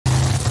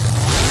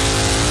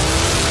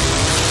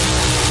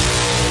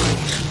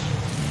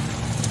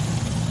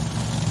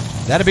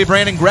That'd be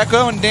Brandon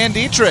Greco and Dan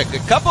Dietrich. A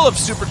couple of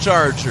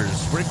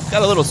superchargers. We've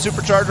got a little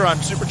supercharger on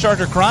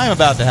supercharger crime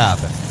about to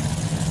happen.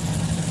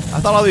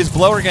 I thought all these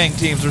blower gang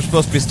teams were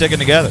supposed to be sticking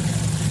together.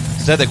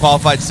 Instead, they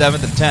qualified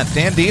 7th and 10th.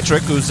 Dan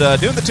Dietrich, who's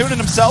doing the tuning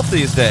himself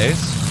these days.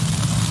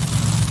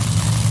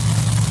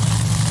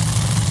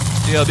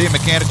 DLD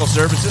Mechanical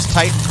Services,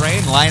 Titan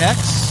Crane, Line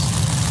X.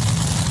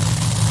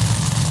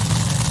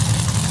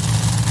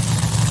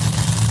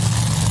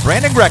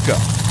 Brandon Greco.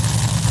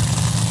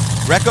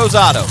 Greco's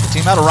Auto, the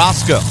team out of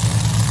Roscoe.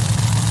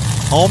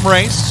 Home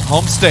race,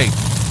 home state.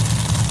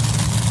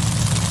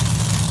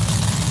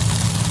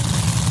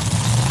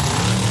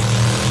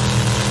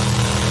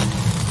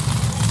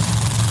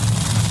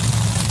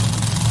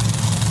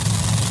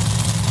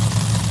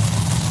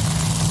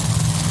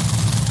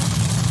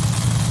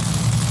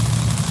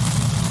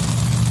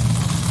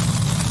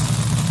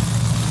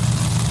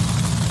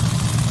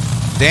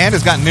 Dan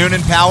has got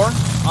Noonan power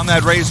on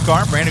that race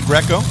car. Brandon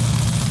Greco.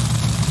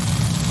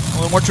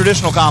 A little more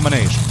traditional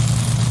combination.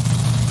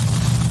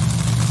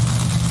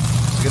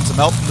 Getting some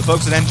help from the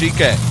folks at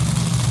MGK.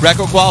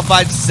 Greco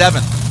qualified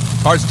 7th.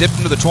 Cars dipped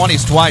into the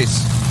 20s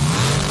twice.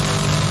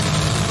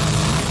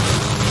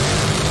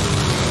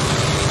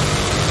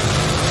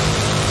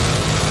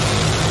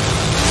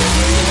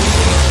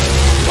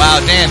 Wow,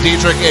 Dan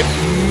Dietrich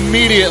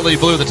immediately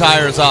blew the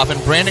tires off,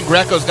 and Brandon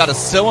Greco's got a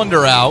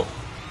cylinder out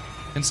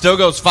and still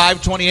goes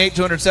 528,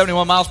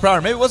 271 miles per hour.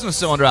 Maybe it wasn't a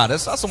cylinder out. I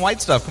saw some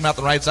white stuff come out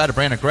the right side of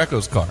Brandon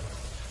Greco's car.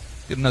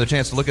 Get another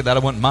chance to look at that, I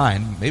wouldn't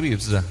mind. Maybe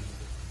it's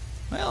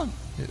well,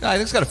 I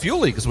think it's got a fuel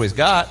leak is what he's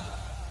got.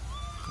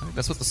 I think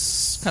that's what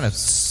the kind of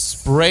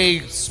spray,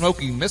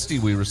 smoky, misty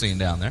we were seeing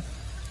down there.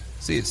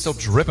 See, it's still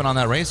dripping on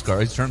that race car.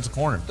 He turns the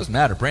corner. Doesn't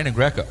matter. Brandon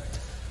Greco,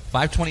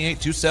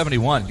 528,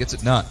 271, gets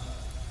it done.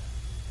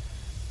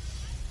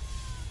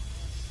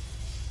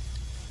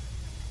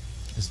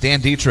 It's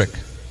Dan Dietrich.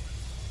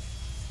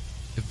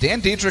 If Dan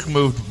Dietrich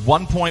moved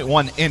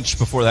 1.1 inch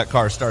before that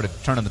car started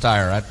turning the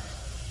tire, I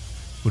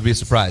would be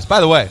surprised.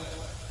 By the way,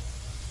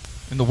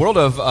 in the world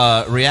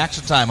of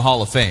Reaction Time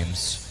Hall of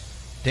Fames,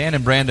 Dan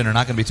and Brandon are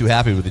not going to be too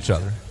happy with each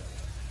other.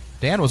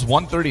 Dan was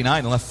 139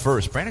 and left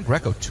first. Brandon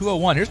Greco,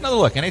 201. Here's another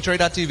look.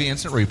 NHRA.TV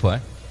instant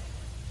replay.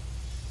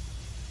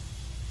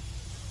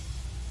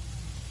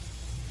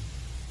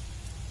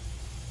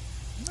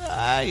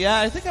 Yeah,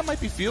 I think that might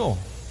be fuel.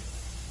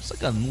 It's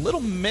like a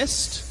little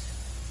mist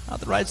out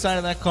the right side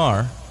of that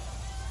car.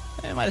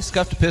 It might have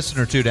scuffed a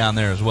piston or two down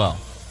there as well.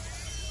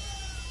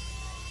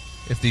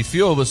 If the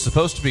fuel was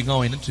supposed to be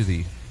going into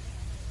the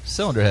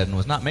cylinder head and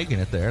was not making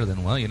it there,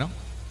 then, well, you know,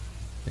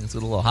 things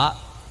get a little hot.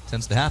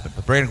 Tends to happen.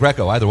 But Brandon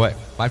Greco, either way,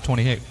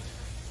 528,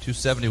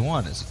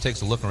 271 as he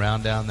takes a look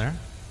around down there.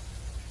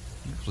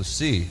 You actually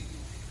see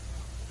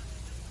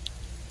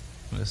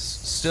it's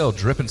still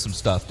dripping some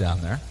stuff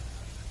down there.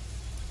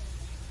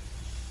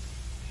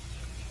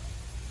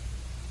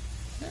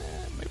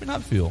 Maybe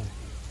not fuel.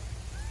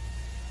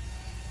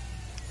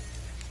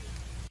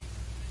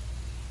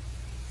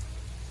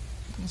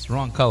 It's the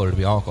wrong color to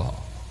be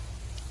alcohol.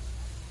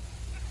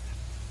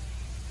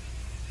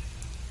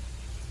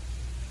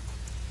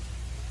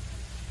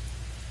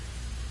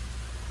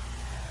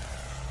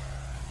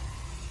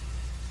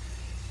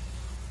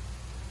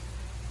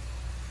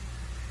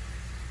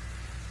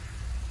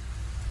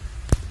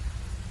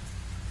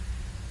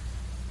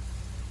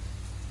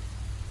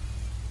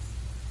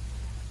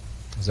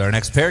 As our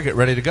next pair get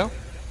ready to go,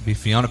 be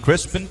Fiona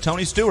Crispin,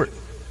 Tony Stewart.